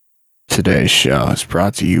Today's show is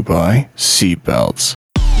brought to you by Seatbelts.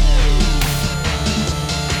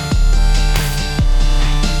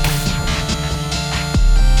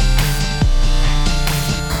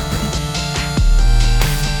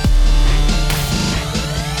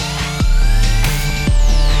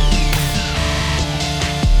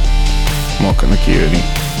 Welcome to KIODI.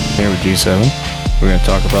 Here with G7. We're going to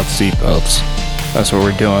talk about seatbelts. That's what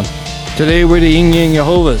we're doing. Today we're the Yin Yang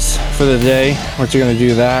Yehovahs for the day. We're going to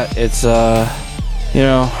do that. It's, we're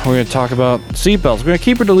going to talk about seatbelts. We're going to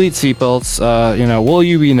keep or delete seatbelts. Will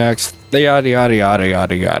you be next? Yada, yada, yada,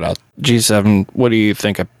 yada, yada. G7, what do you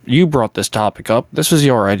think? You brought this topic up. This was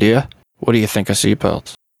your idea. What do you think of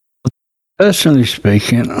seatbelts? Personally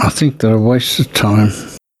speaking, I think they're a waste of time.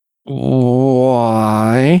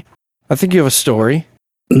 Why? I think you have a story.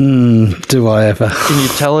 Do I ever? Can you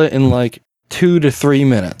tell it in like 2 to 3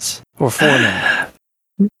 minutes or 4 minutes?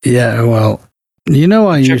 Yeah, well, I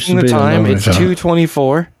used to be the time. a It's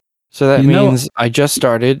 2:24, so that means I just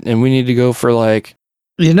started, and we need to go for like.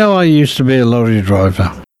 I used to be a lorry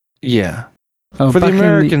driver. Yeah. For the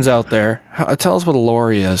Americans out there, tell us what a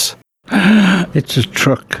lorry is. It's a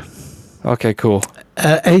truck. Okay, cool.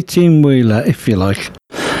 18-wheeler, if you like.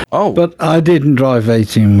 Oh. But I didn't drive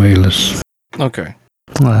 18-wheelers. Okay.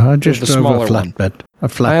 I just drove a flatbed.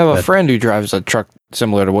 I have a friend who drives a truck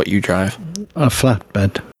similar to what you drive. A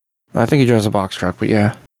flatbed. I think he drives a box truck, but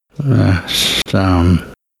yeah.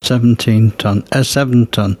 17 ton,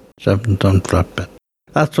 7-ton flatbed.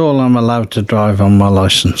 That's all I'm allowed to drive on my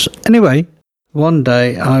license. Anyway, one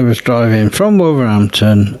day I was driving from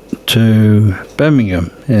Wolverhampton to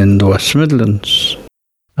Birmingham in the West Midlands,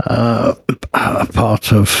 a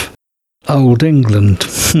part of Old England.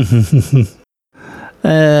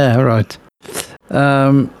 Right.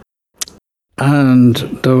 And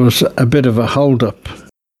there was a bit of a hold-up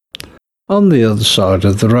on the other side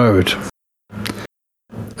of the road.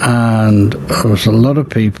 And there was a lot of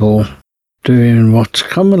people doing what's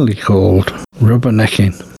commonly called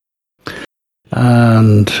rubbernecking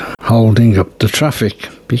and holding up the traffic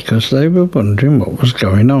because they were wondering what was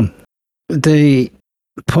going on. The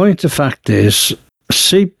point of fact is,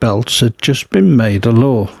 seatbelts had just been made a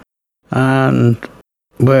law. And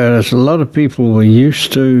whereas a lot of people were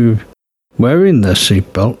used to wearing their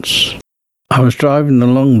seatbelts, I was driving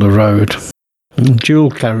along the road, dual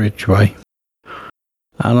carriageway,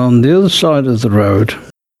 and on the other side of the road,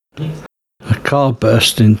 a car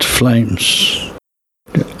burst into flames,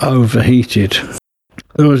 overheated.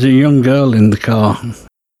 There was a young girl in the car.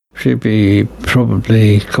 She'd be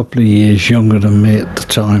probably a couple of years younger than me at the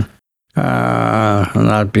time, and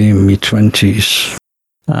I'd be in my 20s.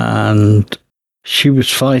 And she was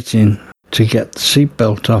fighting to get the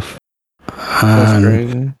seatbelt off.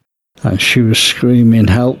 And she was screaming,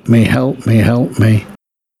 "Help me, help me, help me."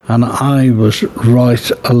 And I was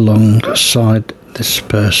right alongside this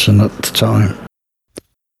person at the time.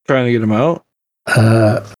 Trying to get him out?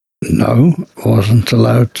 No, wasn't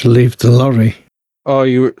allowed to leave the lorry.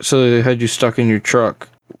 Oh, so they had you stuck in your truck?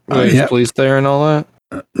 Were there police there and all that?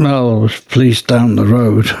 Well, there was police down the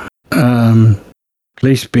road.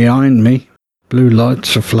 Police behind me. Blue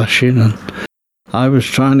lights are flashing, and I was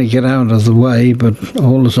trying to get out of the way, but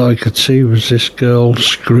all as I could see was this girl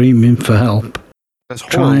screaming for help. That's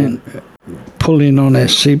horrible. Pulling on her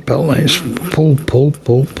seatbelt. It's pull.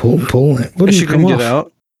 It wouldn't she couldn't get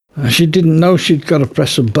out? She didn't know she'd got to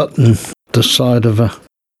press a button the side of her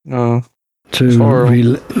to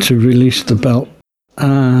release the belt.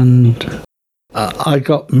 And I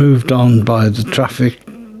got moved on by the traffic.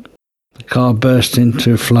 The car burst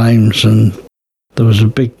into flames and there was a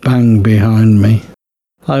big bang behind me.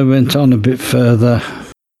 I went on a bit further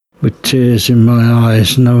with tears in my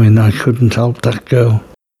eyes, knowing I couldn't help that girl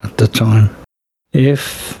at the time.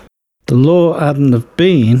 If the law hadn't have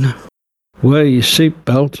been wear your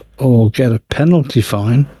seatbelt or get a penalty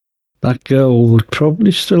fine, that girl would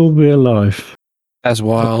probably still be alive. That's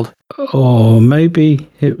wild. Or maybe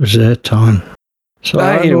it was their time. So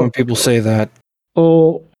I hate it when people say that.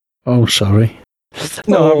 Sorry.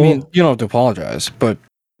 No, I mean, you don't have to apologize, but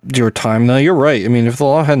your time, no, you're right. I mean, if the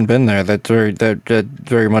law hadn't been there, that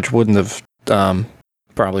very much wouldn't have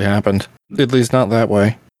probably happened. At least not that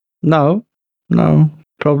way. No,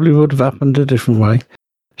 probably would have happened a different way.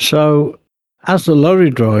 So, as a lorry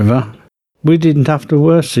driver, we didn't have to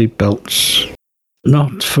wear seatbelts.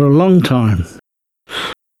 Not for a long time.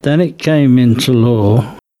 Then it came into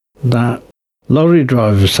law that lorry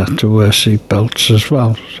drivers had to wear seatbelts as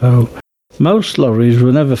well. So most lorries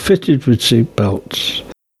were never fitted with seatbelts.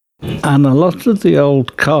 And a lot of the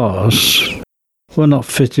old cars were not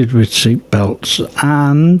fitted with seatbelts.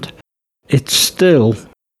 And it's still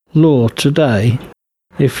law today.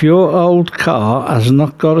 If your old car has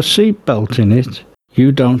not got a seatbelt in it,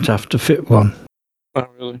 you don't have to fit one. Oh,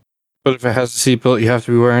 really? But if it has a seatbelt, you have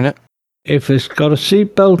to be wearing it? If it's got a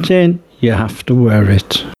seatbelt in, you have to wear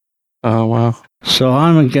it. Oh, wow. So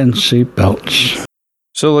I'm against seatbelts.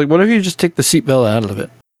 So, like, what if you just take the seatbelt out of it?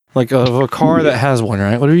 Like, of a car that has one,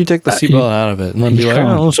 right? What if you take the seatbelt out of it and then be like,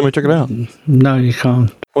 oh, somebody took it out? No, you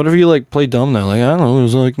can't. What if you, like, play dumb though? Like, I don't know, it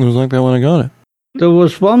was like that when I got it. There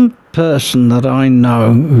was one person that I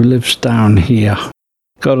know who lives down here,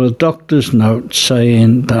 got a doctor's note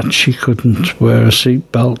saying that she couldn't wear a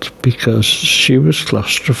seatbelt because she was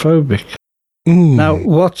claustrophobic. Now,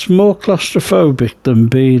 what's more claustrophobic than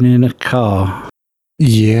being in a car?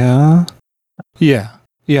 Yeah, I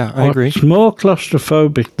agree. What's more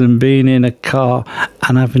claustrophobic than being in a car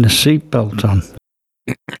and having a seatbelt on?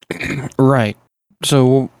 Right.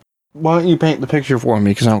 So, why don't you paint the picture for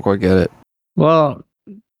me, because I don't quite get it. Well,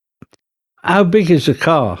 how big is the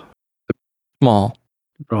car? Small.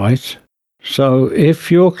 Right. So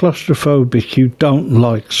if you're claustrophobic, you don't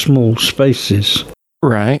like small spaces.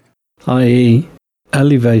 Right. I.e.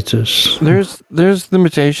 elevators. There's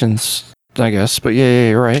limitations, I guess, but yeah,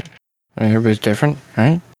 you're right. I mean, everybody's different,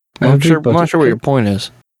 right? I'm not sure what your point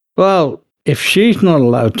is. Well, if she's not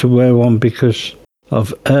allowed to wear one because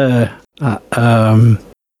of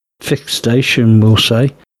fixation, we'll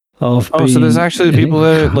say. So there's actually people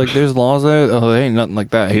that, like, there's laws there? Oh, there ain't nothing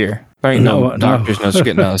like that here. There ain't no doctors just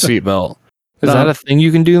getting out of the seatbelt. Is that a thing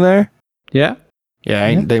you can do there? Yeah.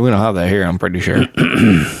 Yeah, we don't have that here, I'm pretty sure.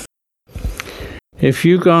 If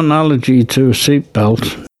you got an allergy to a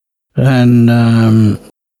seatbelt and the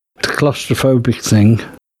claustrophobic thing,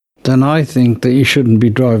 then I think that you shouldn't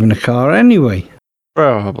be driving a car anyway.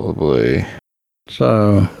 Probably.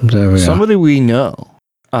 So, there we are. Somebody we know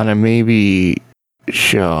on a maybe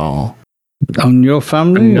show. On your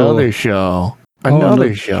family? Another show.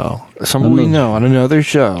 Another show. Somebody we know on another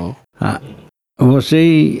show. Was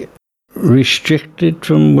he restricted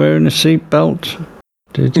from wearing a seatbelt?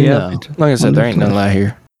 Did he have it? Like I said, there ain't none of that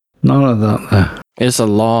here. None of that there. It's a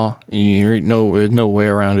law. There's no way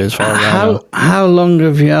around it as far as I know. How long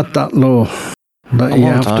have you had that law? That you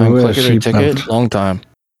have to wear a seatbelt? Long time.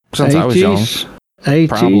 Since I was young.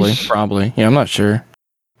 80s? Probably. Yeah, I'm not sure.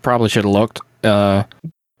 Probably should have looked.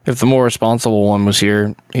 If the more responsible one was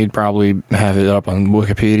here, he'd probably have it up on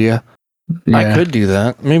Wikipedia. Yeah. I could do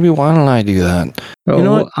that. Maybe why don't I do that? You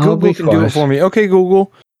know what? Google can do it for me. Okay,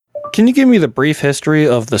 Google. Can you give me the brief history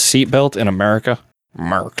of the seatbelt in America?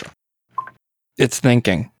 It's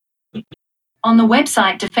thinking. On the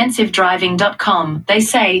website defensivedriving.com, they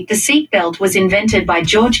say the seatbelt was invented by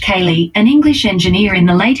George Cayley, an English engineer in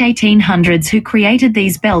the late 1800s who created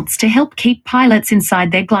these belts to help keep pilots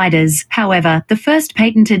inside their gliders. However, the first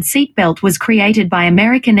patented seatbelt was created by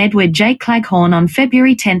American Edward J. Claghorn on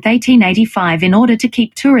February 10, 1885 in order to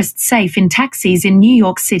keep tourists safe in taxis in New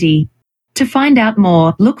York City. To find out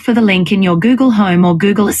more, look for the link in your Google Home or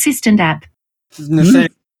Google Assistant app.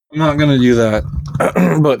 I'm not going to do that,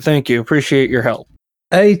 but thank you. Appreciate your help.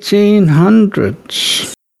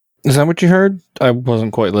 1800s. Is that what you heard? I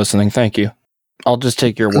wasn't quite listening. Thank you. I'll just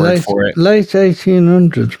take your word for it. Late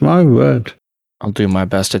 1800s, my word. I'll do my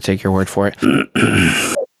best to take your word for it.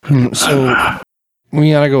 So,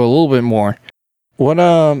 we got to go a little bit more. What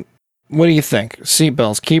do you think?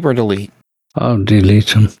 Seatbelts, keep or delete? I'll delete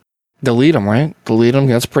them. Delete them, right? Delete them?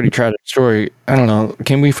 That's a pretty tragic story. I don't know.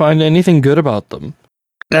 Can we find anything good about them?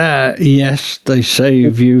 Yes, they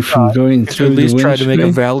save you from going through the windscreen. At least try to make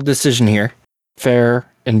a valid decision here. Fair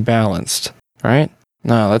and balanced, right?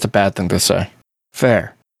 No, that's a bad thing to say.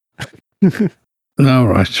 Fair. All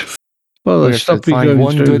right. Well, they stop you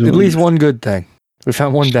going through at least one good thing. We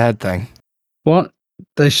found one bad thing. What?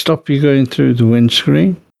 They stop you going through the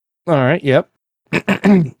windscreen? All right, yep.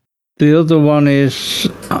 The other one is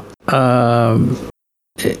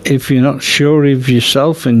if you're not sure of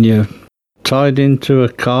yourself and you're tied into a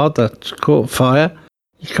car that's caught fire,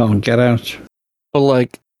 you can't get out. But,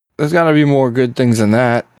 like, there's got to be more good things than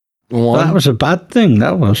that. That was a bad thing,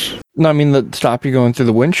 that was. No, I mean, stop you going through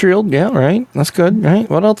the windshield. Yeah, right. That's good, right?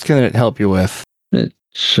 What else can it help you with?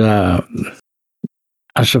 It's, I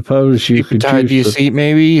suppose you could tie to your seat,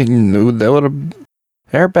 maybe. That would have...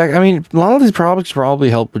 Airbag. I mean, a lot of these products probably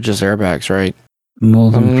help with just airbags, right?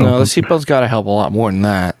 More than no, the seatbelt's got to help a lot more than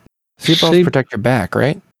that. Seatbelts protect your back,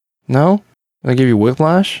 right? No? They give you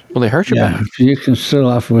whiplash? Well, they hurt your back. You can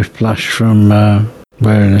still have whiplash from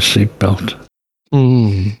wearing a seatbelt.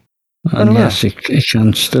 And yes, it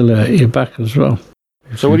can still hurt your back as well.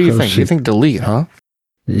 So what do you think? You think delete, huh?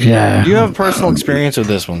 Yeah. You have personal experience with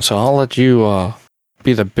this one, so I'll let you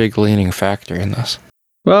be the big leaning factor in this.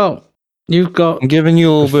 Well, you've got I'm giving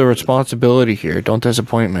you a little bit of responsibility here. Don't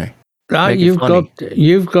disappoint me. Make it you've funny.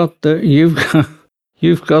 got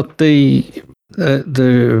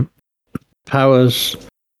the powers.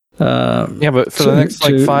 Yeah, but for the next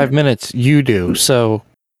like 5 minutes, you do. So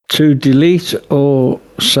to delete or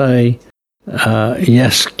say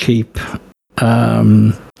yes, keep.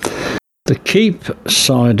 The keep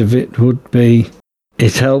side of it would be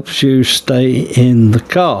it helps you stay in the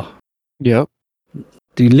car. yep.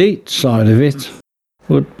 Delete side of it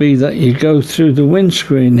would be that you go through the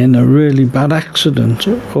windscreen in a really bad accident,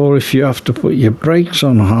 or if you have to put your brakes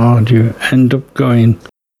on hard, you end up going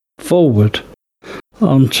forward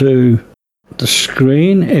onto the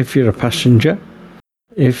screen if you're a passenger.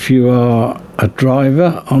 If you are a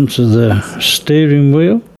driver, onto the steering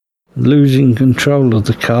wheel, losing control of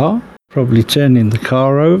the car, probably turning the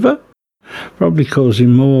car over, probably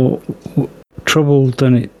causing more trouble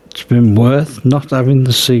than it's been worth not having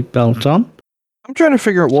the seatbelt on. I'm trying to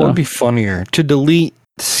figure out what would be funnier: to delete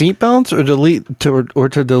seatbelts, or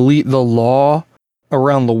to delete the law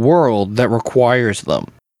around the world that requires them.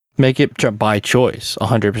 Make it by choice,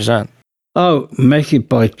 100%. Oh, make it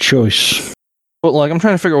by choice. But like, I'm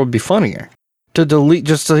trying to figure out what would be funnier: to delete,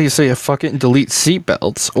 just so you say fucking delete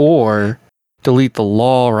seatbelts, or delete the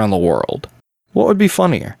law around the world. What would be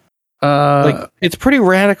funnier? Like, it's pretty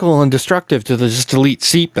radical and destructive to just delete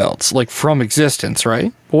seatbelts, like, from existence,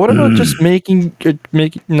 right? But what about just delete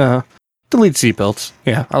seatbelts?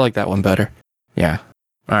 Yeah, I like that one better. Yeah.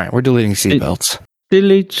 All right, we're deleting seatbelts.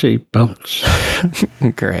 Delete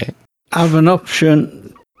seatbelts. Great. Have an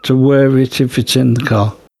option to wear it if it's in the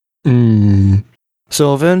car.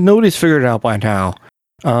 So if nobody's figured it out by now,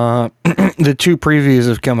 the 2 previews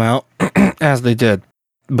have come out as they did.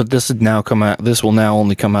 But this would now come out. This will now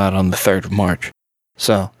only come out on the 3rd of March.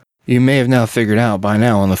 So you may have now figured out by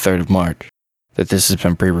now on the 3rd of March that this has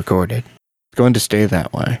been pre-recorded. It's going to stay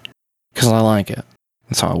that way because I like it.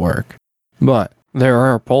 That's how I work. But there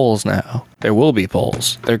are polls now. There will be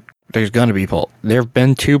polls. There's going to be polls. There have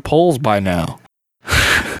been 2 polls by now.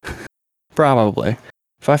 Probably.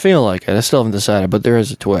 If I feel like it, I still haven't decided. But there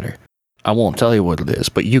is a Twitter. I won't tell you what it is,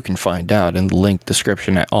 but you can find out in the link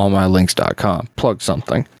description at allmylinks.com. Plug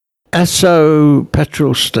something. Esso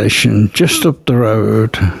petrol station just up the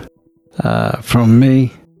road from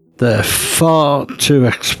me. They're far too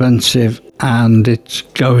expensive, and it's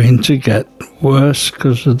going to get worse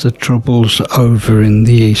because of the troubles over in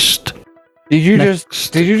the east. Did you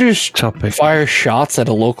just topic. Fire shots at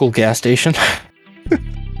a local gas station?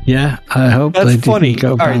 Yeah, I hope that's they funny. didn't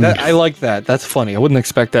go All right, bang. I like that. That's funny. I wouldn't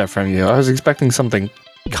expect that from you. I was expecting something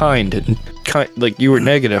kind, like you were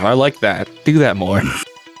negative. I like that. Do that more.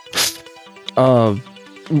 Why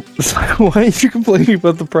did you complain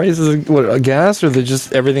about the prices of gas, or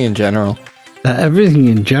just everything in general? Everything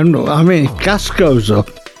in general. I mean, if gas goes up,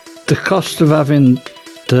 the cost of having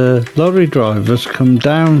the lorry drivers come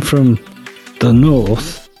down from the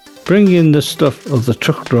north, bring in the stuff, of the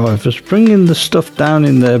truck drivers, bring in the stuff down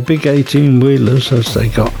in their big 18-wheelers as they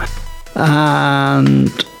got,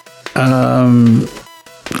 and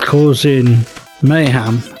causing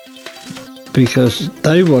mayhem because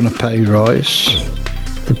they want a pay rise.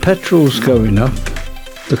 The petrol's going up.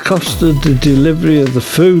 The cost of the delivery of the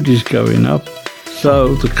food is going up.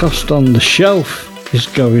 So the cost on the shelf is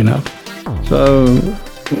going up. So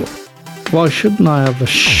why shouldn't I have a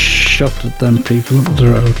shot at them people up the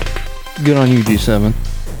road? Good on you, G7.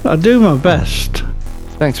 I do my best.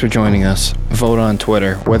 Thanks for joining us. Vote on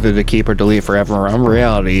Twitter whether to keep or delete forever. In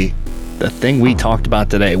reality, the thing we talked about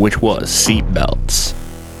today, which was seatbelts.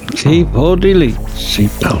 Keep or delete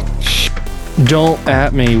seatbelts. Don't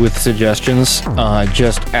at me with suggestions.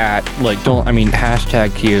 Just hashtag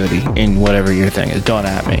KIODI in whatever your thing is. Don't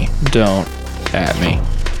at me. Don't at me,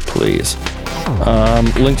 please.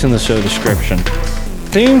 Links in the show description.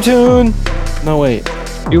 Theme tune. No, wait.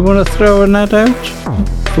 You want to throw an ad out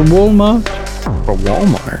for Walmart? For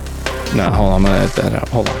Walmart? No, hold on. I'm gonna edit that out.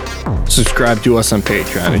 Hold on. Subscribe to us on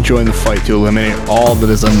Patreon and join the fight to eliminate all that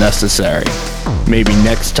is unnecessary. Maybe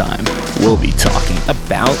next time we'll be talking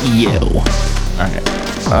about you.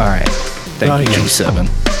 All right. Thank you, G7.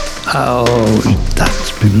 Oh,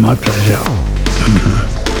 that's been my pleasure.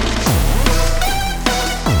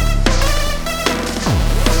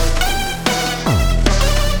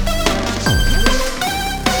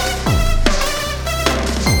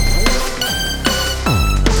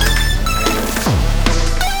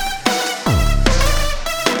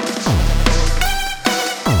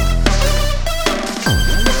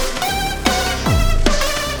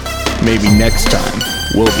 Maybe next time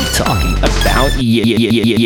we'll be talking about you.